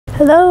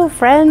Hello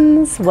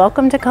friends,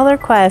 welcome to Color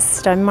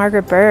Quest. I'm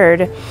Margaret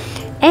Byrd,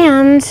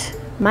 and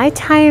my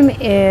time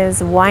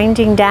is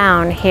winding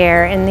down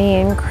here in the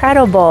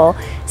incredible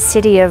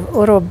city of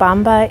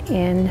Urubamba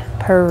in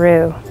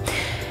Peru.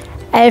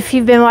 If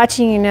you've been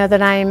watching, you know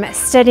that I'm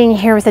studying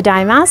here with a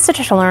dye master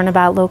to learn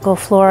about local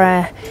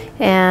flora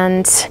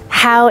and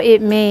how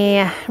it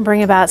may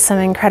bring about some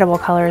incredible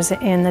colors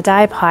in the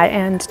dye pot,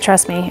 and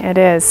trust me, it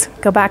is.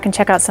 Go back and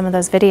check out some of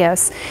those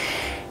videos.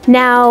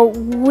 Now,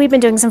 we've been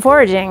doing some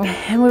foraging,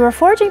 and we were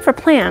foraging for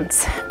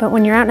plants, but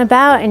when you're out and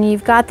about and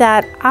you've got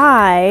that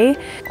eye,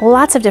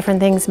 lots of different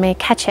things may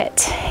catch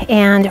it.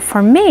 And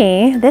for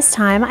me, this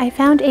time I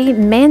found a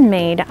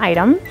man-made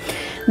item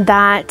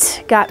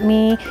that got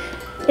me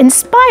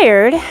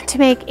inspired to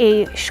make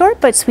a short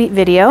but sweet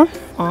video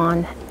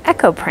on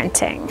echo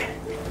printing.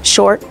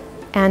 Short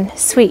and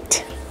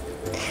sweet.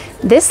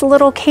 This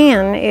little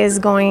can is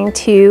going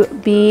to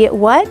be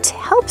what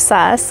helps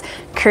us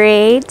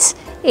create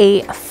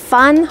a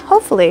fun,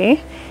 hopefully,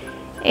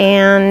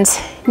 and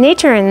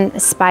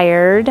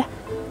nature-inspired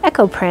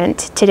echo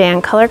print today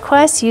on Color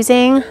Quest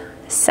using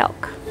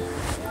silk.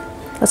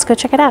 Let's go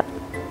check it out.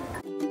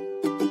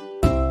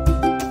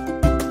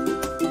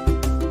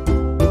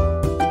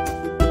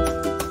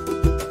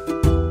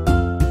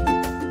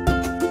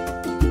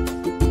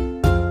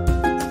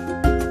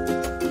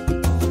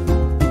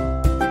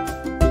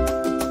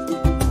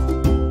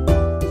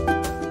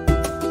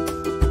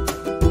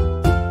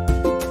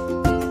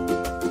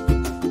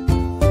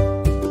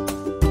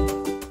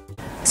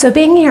 So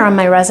being here on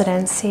my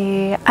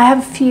residency, I have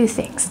a few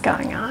things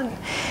going on.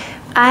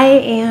 I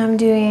am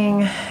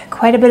doing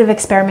quite a bit of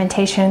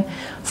experimentation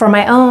for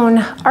my own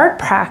art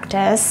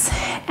practice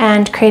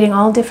and creating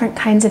all different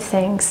kinds of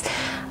things.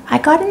 I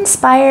got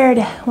inspired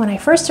when I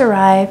first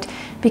arrived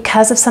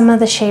because of some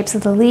of the shapes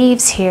of the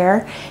leaves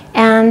here,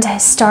 and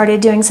started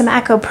doing some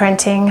echo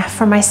printing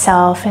for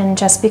myself, and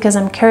just because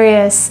I'm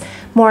curious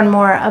more and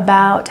more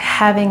about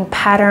having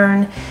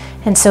pattern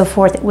and so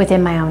forth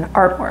within my own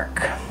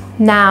artwork.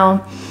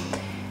 Now,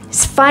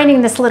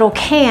 finding this little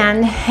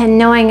can and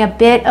knowing a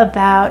bit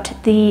about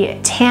the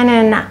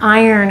tannin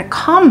iron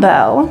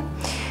combo,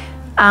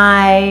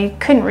 I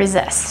couldn't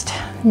resist.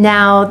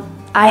 Now,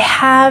 I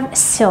have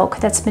silk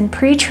that's been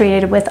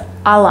pre-treated with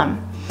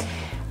alum.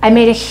 I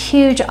made a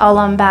huge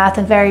alum bath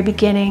in the very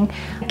beginning.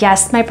 I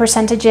guessed my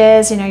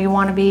percentages, you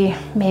want to be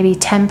maybe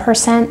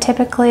 10%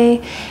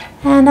 typically,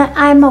 and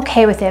I'm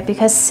okay with it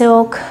because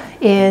silk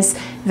is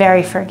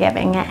very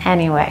forgiving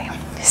anyway.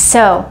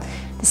 So,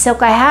 the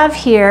silk I have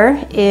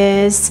here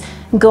is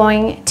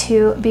going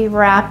to be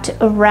wrapped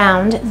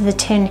around the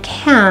tin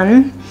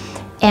can,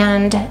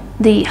 and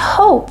the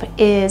hope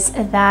is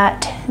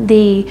that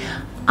the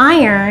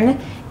iron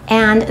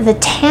and the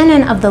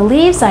tannin of the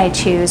leaves I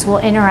choose will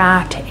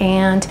interact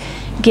and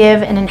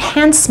give an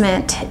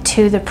enhancement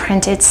to the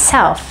print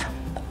itself.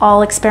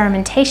 All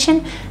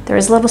experimentation, there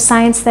is a little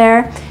science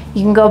there.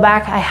 You can go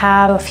back, I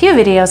have a few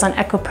videos on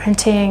echo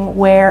printing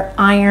where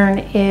iron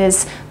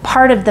is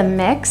part of the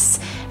mix,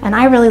 and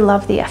I really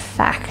love the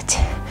effect.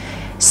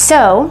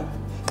 So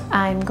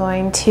I'm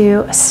going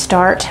to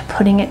start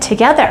putting it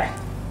together.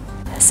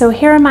 So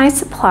here are my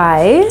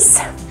supplies.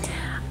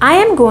 I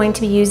am going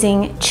to be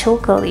using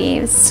Chilca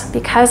leaves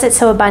because it's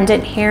so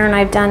abundant here, and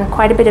I've done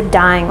quite a bit of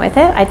dyeing with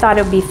it. I thought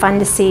it would be fun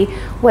to see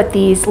what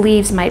these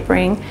leaves might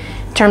bring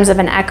in terms of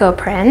an echo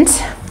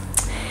print.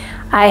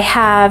 I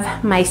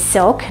have my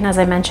silk, and as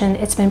I mentioned,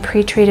 it's been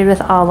pre-treated with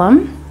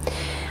alum.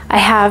 I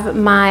have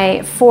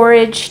my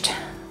foraged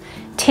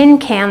tin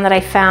can that I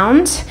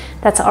found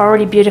that's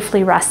already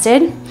beautifully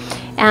rusted.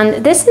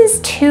 And this is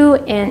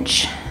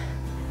 2-inch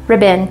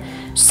ribbon,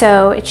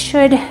 so it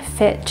should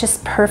fit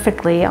just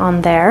perfectly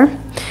on there.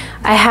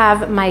 I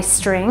have my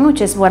string,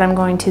 which is what I'm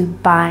going to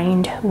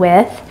bind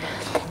with.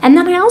 And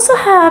then I also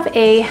have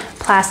a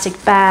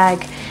plastic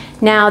bag.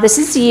 Now this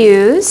is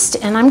used,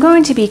 and I'm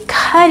going to be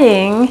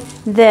cutting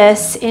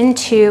this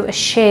into a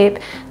shape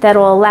that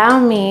will allow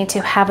me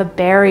to have a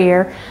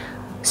barrier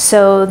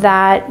so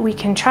that we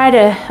can try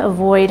to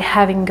avoid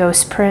having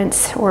ghost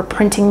prints or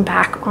printing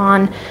back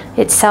on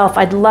itself.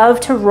 I'd love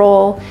to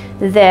roll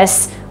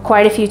this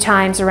quite a few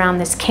times around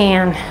this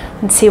can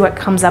and see what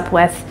comes up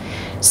with.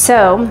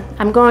 So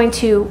I'm going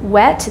to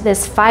wet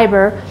this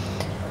fiber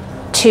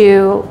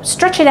to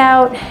stretch it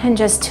out and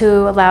just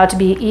to allow it to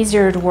be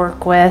easier to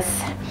work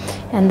with.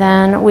 And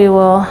then we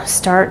will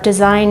start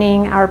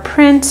designing our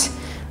print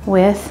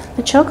with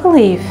the Chilca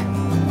leaf.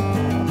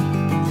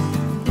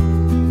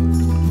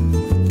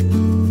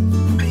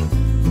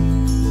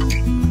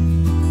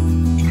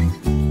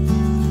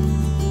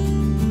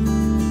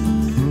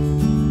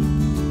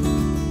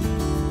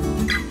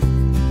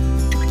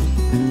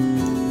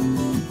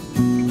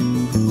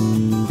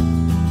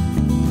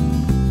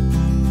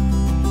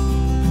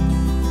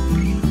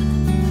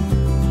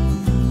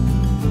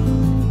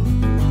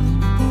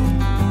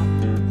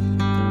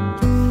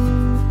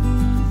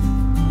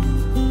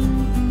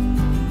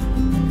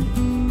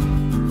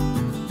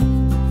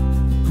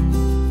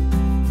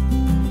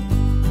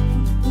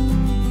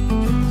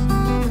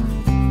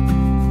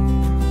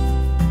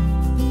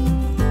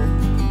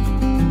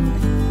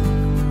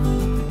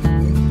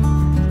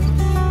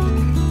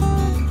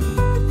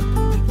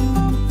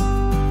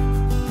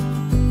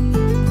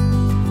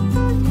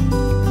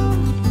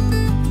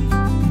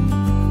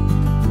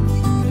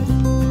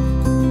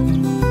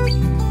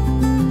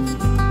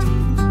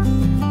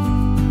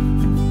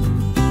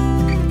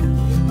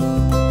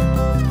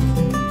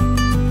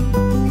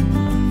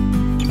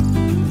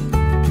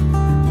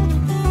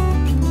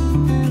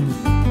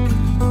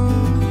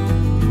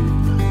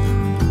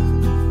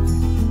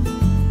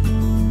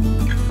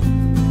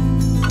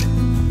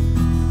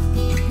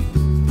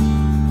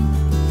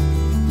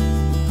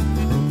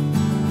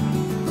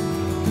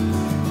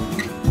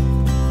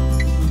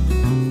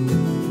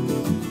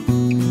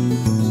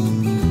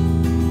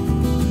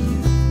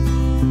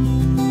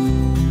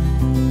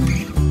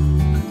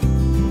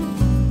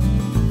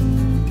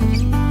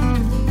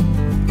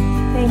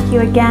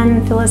 Thank you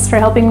again, Phyllis, for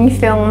helping me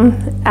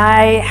film.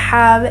 I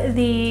have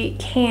the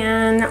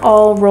can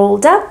all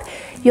rolled up.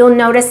 You'll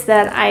notice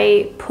that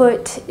I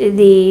put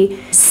the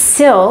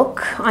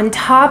silk on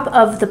top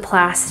of the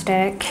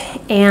plastic,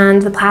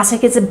 and the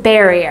plastic is a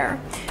barrier.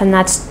 And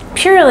that's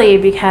purely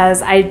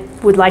because I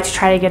would like to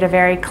try to get a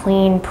very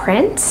clean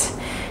print.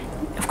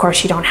 Of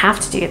course, you don't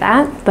have to do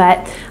that,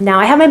 but now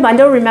I have my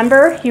bundle.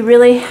 Remember, you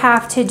really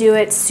have to do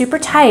it super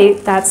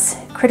tight. That's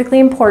critically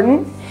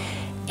important.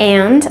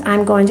 And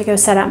I'm going to go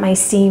set up my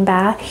steam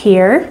bath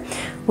here,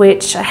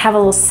 which I have a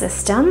little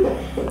system.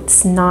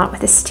 It's not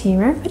with a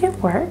steamer, but it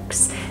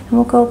works. And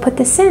we'll go put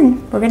this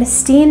in. We're gonna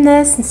steam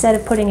this instead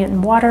of putting it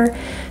in water,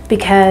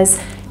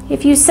 because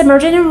if you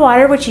submerge it in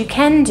water, which you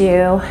can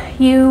do,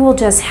 you will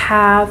just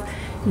have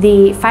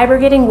the fiber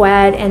getting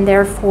wet, and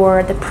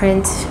therefore the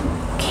print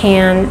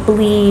can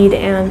bleed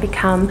and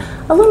become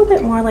a little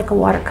bit more like a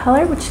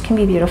watercolor, which can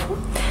be beautiful.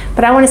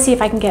 But I want to see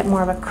if I can get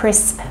more of a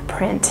crisp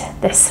print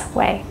this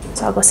way.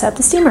 So I'll go set up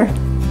the steamer.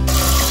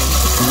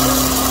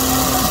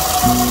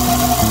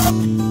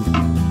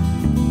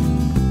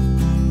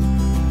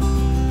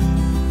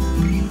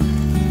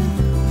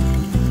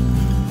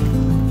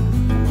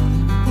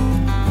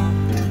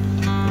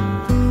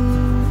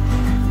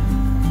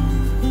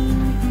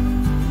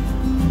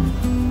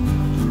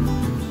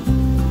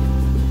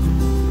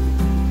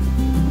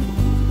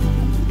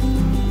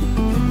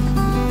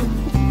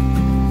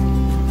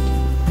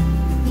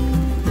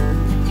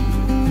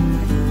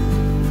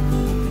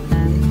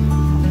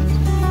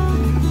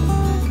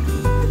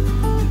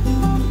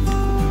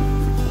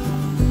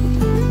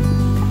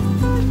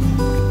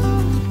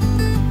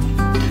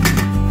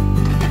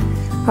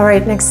 All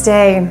right, next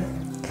day,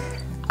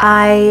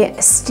 I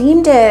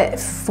steamed it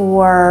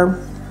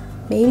for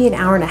maybe an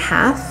hour and a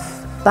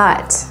half,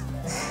 but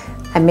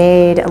I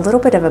made a little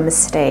bit of a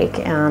mistake,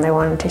 and I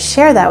wanted to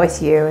share that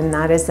with you, and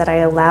that is that I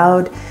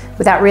allowed,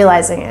 without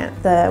realizing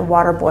it, the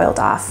water boiled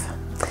off.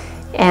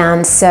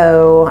 And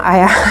so I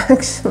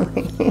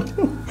actually,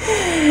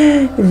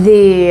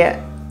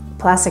 the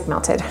plastic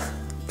melted.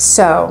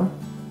 So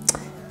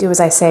do as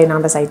I say,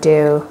 not as I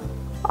do.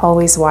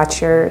 Always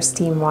watch your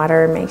steam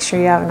water, make sure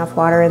you have enough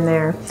water in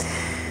there.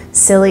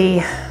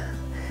 Silly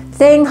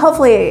thing,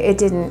 hopefully it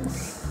didn't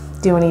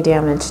do any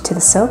damage to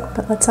the silk,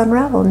 but let's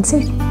unravel and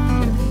see.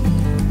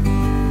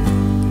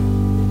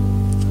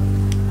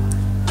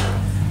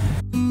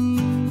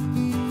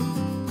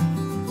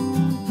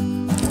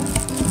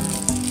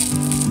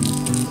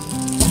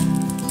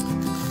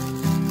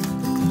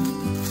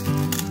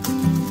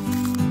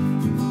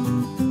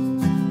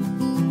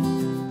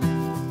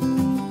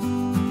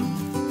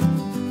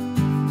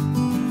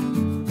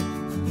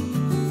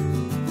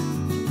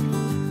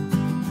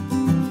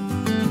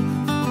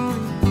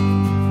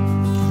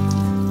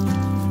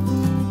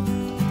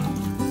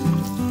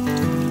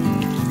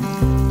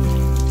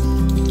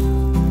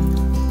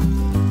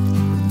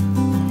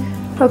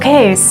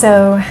 Okay,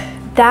 so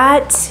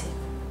that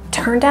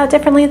turned out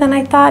differently than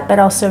I thought, but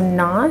also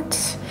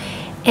not.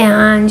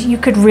 And you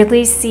could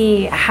really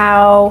see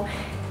how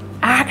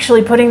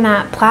actually putting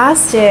that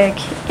plastic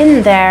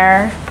in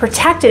there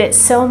protected it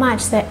so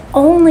much that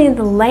only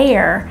the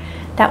layer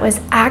that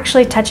was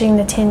actually touching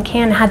the tin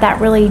can had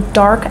that really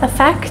dark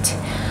effect.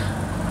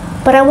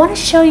 But I want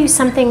to show you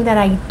something that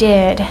I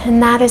did,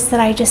 and that is that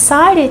I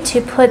decided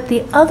to put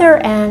the other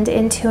end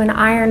into an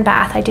iron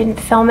bath. I didn't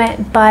film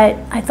it, but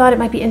I thought it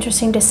might be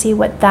interesting to see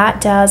what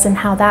that does and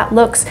how that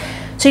looks,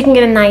 so you can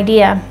get an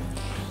idea.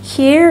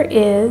 Here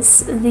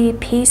is the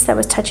piece that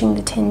was touching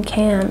the tin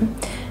can.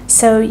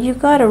 So you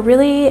got a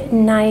really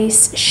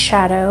nice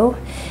shadow,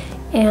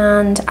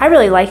 and I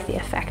really like the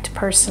effect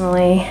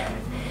personally.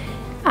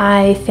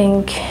 I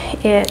think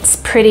it's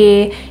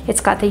pretty.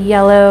 It's got the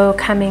yellow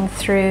coming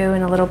through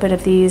and a little bit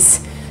of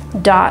these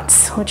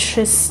dots, which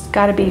has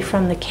got to be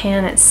from the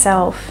can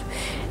itself.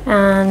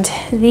 And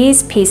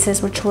these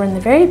pieces, which were in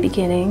the very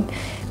beginning,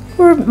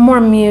 were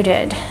more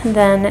muted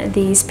than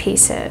these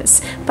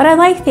pieces. But I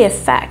like the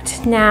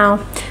effect. Now,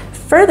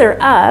 further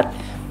up,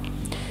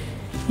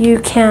 you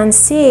can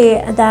see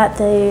that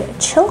the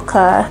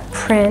Chilca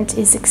print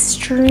is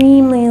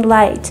extremely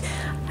light.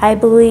 I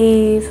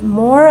believe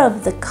more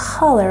of the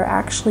color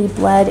actually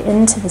bled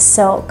into the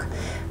silk,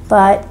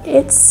 but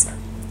it's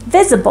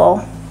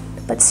visible,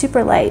 but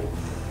super light.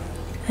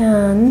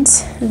 And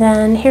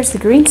then here's the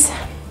greens.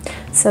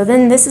 So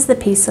then this is the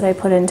piece that I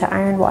put into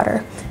iron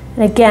water.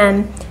 And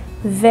again,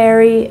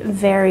 very,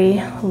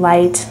 very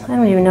light. I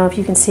don't even know if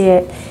you can see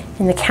it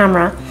in the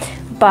camera,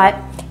 but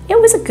it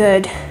was a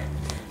good,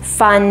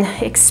 fun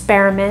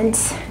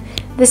experiment.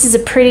 This is a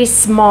pretty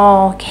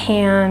small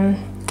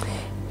can,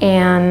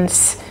 and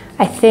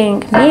I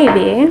think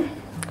maybe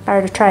if I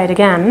were to try it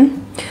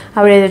again,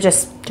 I would either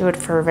just do it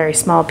for a very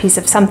small piece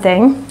of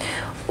something,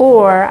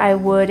 or I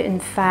would in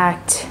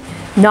fact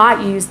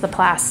not use the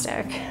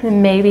plastic,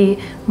 and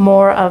maybe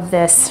more of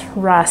this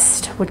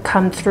rust would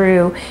come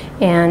through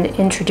and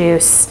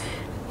introduce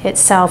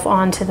itself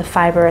onto the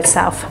fiber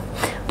itself.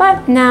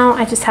 But now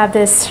I just have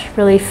this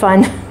really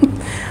fun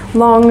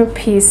long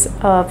piece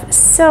of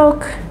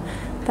silk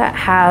that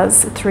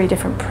has 3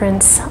 different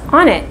prints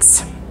on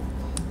it.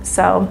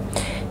 So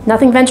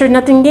nothing ventured,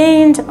 nothing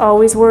gained,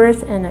 always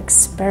worth an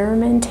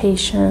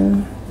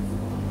experimentation.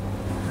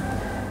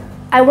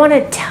 I want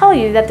to tell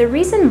you that the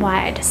reason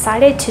why I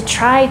decided to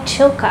try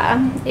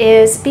Chilca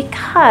is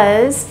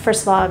because,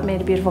 first of all, it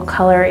made a beautiful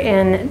color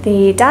in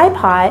the dye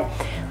pot,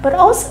 but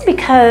also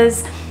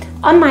because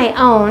on my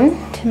own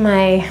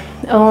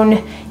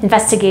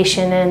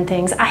investigation and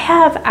things, I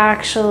have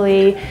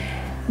actually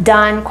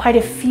done quite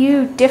a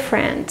few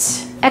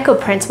different echo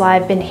prints while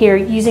I've been here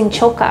using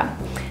Chilca.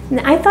 And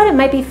I thought it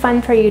might be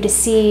fun for you to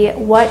see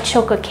what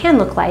Chilca can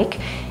look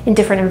like in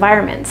different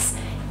environments,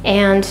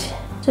 and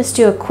just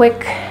do a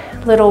quick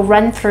little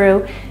run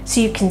through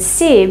so you can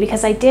see,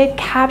 because I did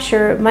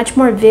capture much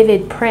more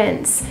vivid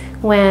prints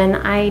when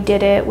I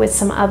did it with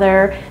some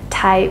other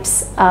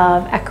types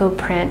of echo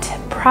print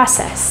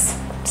process.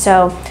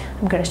 So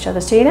I'm going to show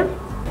this to you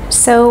now.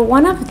 So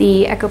one of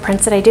the echo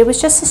prints that I did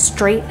was just a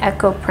straight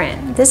echo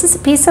print. This is a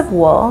piece of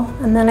wool,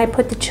 and then I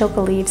put the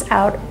Chilca leaves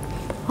out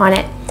on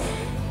it,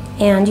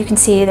 and you can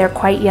see they're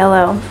quite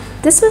yellow.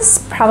 This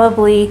was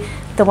probably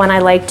the one I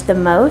liked the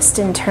most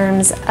in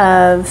terms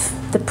of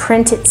the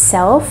print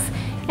itself,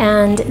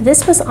 and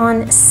this was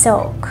on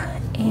silk,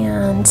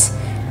 and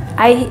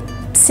I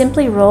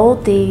simply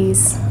rolled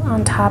these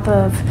on top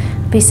of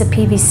a piece of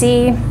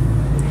PVC,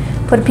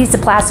 put a piece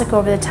of plastic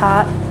over the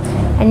top,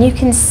 and you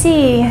can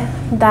see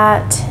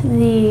that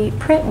the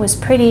print was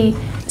pretty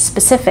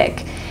specific.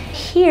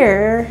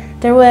 Here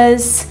there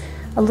was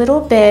a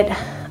little bit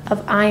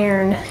of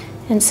iron,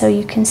 and so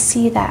you can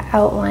see that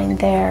outline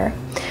there.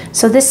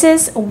 So this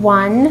is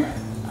one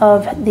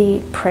of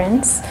the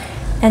prints.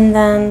 And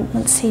then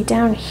let's see,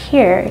 down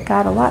here it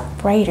got a lot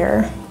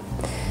brighter.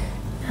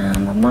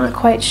 I'm not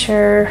quite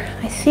sure.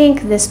 I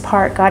think this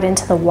part got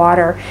into the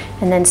water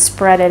and then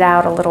spread it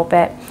out a little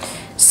bit.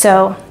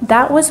 So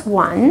that was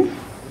one.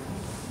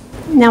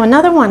 Now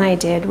another one I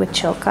did with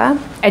Chilca,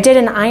 I did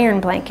an iron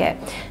blanket.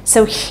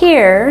 So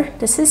here,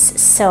 this is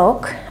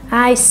silk.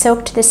 I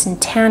soaked this in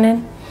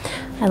tannin.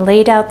 I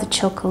laid out the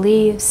Chilca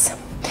leaves,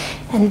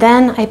 and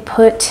then I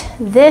put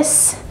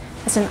this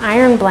as an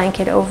iron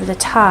blanket over the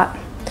top.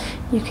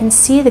 You can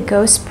see the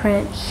ghost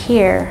print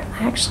here.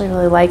 I actually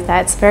really like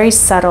that. It's very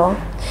subtle.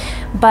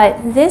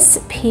 But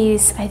this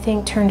piece I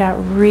think turned out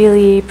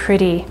really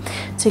pretty.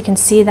 So you can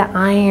see the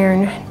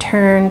iron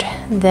turned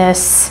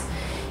this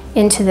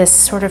into this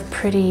sort of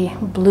pretty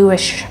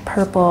bluish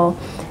purple.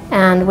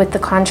 And with the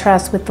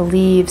contrast with the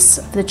leaves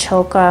of the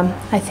Chilca,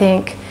 I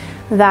think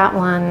that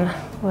one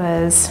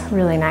was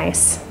really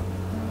nice.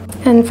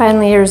 And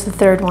finally, here's the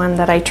third one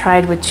that I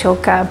tried with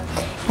Chilca.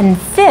 And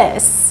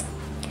this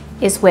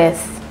is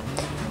with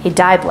a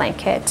dye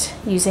blanket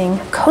using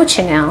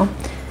Cochineal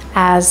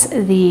as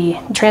the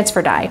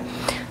transfer dye.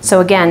 So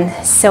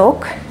again,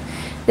 silk.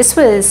 This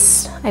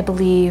was, I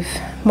believe,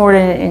 more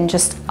in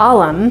just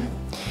alum.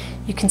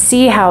 You can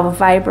see how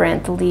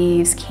vibrant the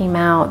leaves came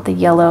out, the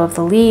yellow of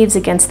the leaves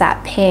against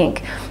that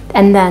pink.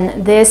 And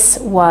then this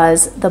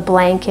was the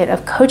blanket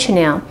of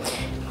Cochineal.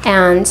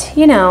 And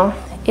you know,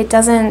 it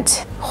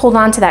doesn't hold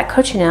on to that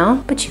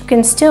Cochineal, but you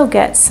can still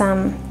get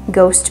some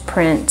ghost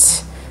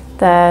print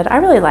that I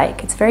really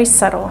like. It's very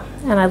subtle,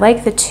 and I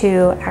like the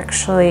two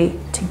actually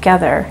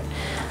together.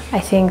 I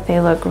think they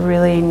look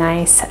really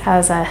nice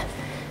as a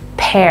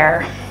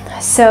pair.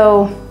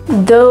 So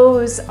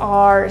those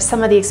are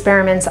some of the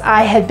experiments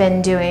I had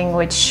been doing,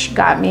 which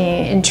got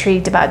me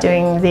intrigued about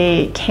doing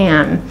the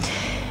can.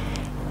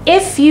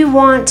 If you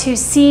want to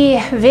see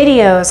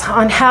videos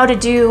on how to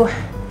do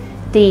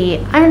the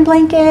iron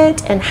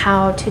blanket and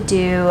how to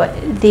do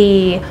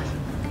the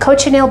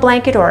Cochineal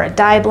blanket or a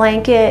dye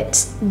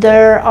blanket,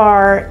 there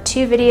are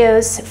 2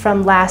 videos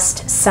from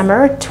last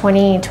summer,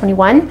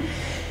 2021,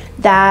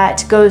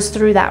 that goes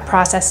through that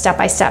process step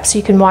by step, so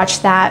you can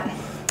watch that.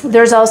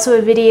 There's also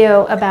a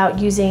video about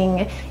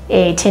using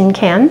a tin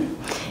can,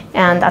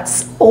 and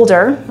that's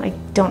older. I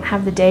don't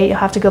have the date, you'll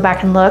have to go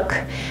back and look.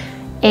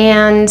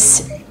 And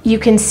you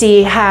can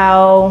see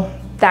how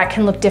that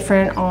can look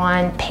different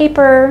on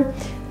paper.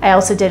 I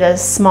also did a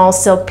small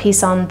silk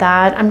piece on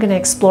that. I'm gonna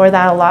explore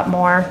that a lot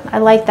more. I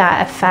like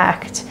that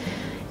effect,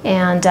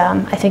 and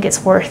I think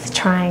it's worth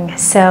trying.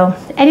 So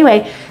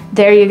anyway,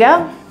 there you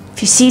go.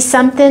 If you see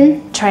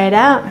something, try it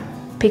out.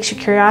 Piques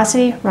your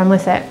curiosity, run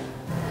with it.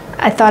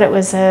 I thought it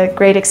was a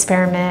great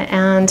experiment,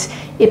 and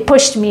it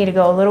pushed me to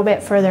go a little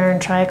bit further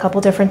and try a couple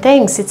different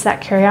things. It's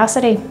that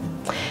curiosity,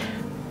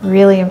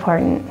 really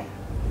important.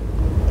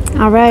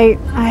 All right,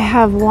 I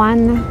have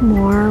one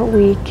more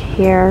week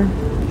here,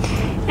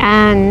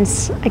 and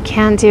I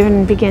can't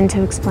even begin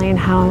to explain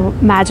how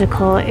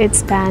magical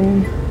it's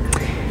been.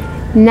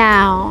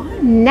 Now,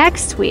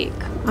 next week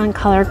on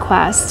Color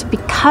Quest,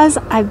 because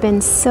I've been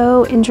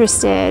so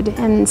interested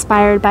and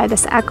inspired by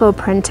this echo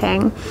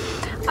printing,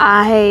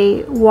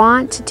 I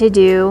want to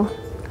do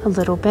a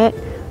little bit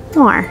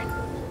more.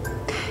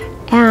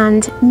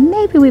 And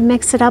maybe we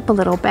mix it up a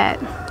little bit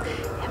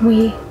and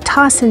we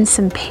toss in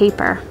some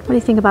paper. What do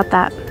you think about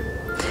that?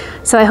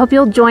 So I hope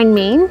you'll join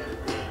me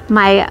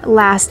my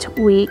last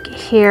week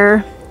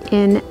here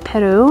in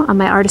Peru on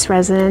my artist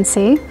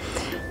residency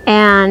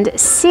and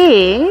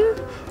see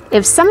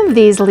if some of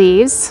these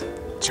leaves,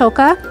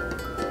 Chilca,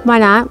 why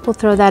not? We'll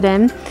throw that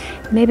in.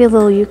 Maybe a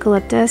little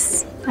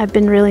eucalyptus. I've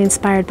been really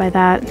inspired by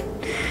that.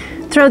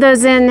 Throw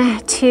those in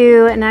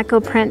to an echo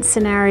print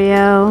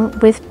scenario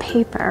with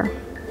paper.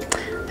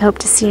 I hope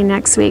to see you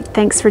next week.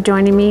 Thanks for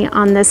joining me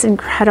on this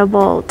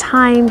incredible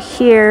time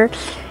here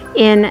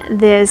in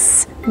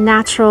this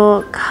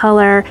natural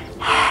color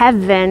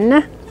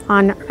heaven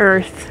on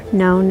earth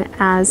known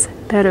as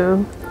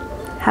Peru.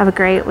 Have a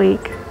great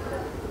week.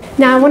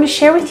 Now I want to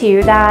share with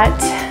you that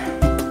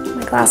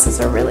my glasses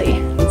are really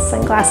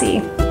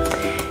sunglassy.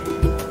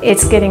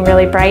 It's getting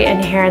really bright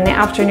in here in the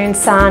afternoon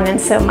sun, and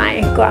so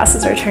my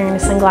glasses are turning to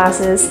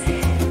sunglasses.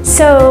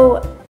 So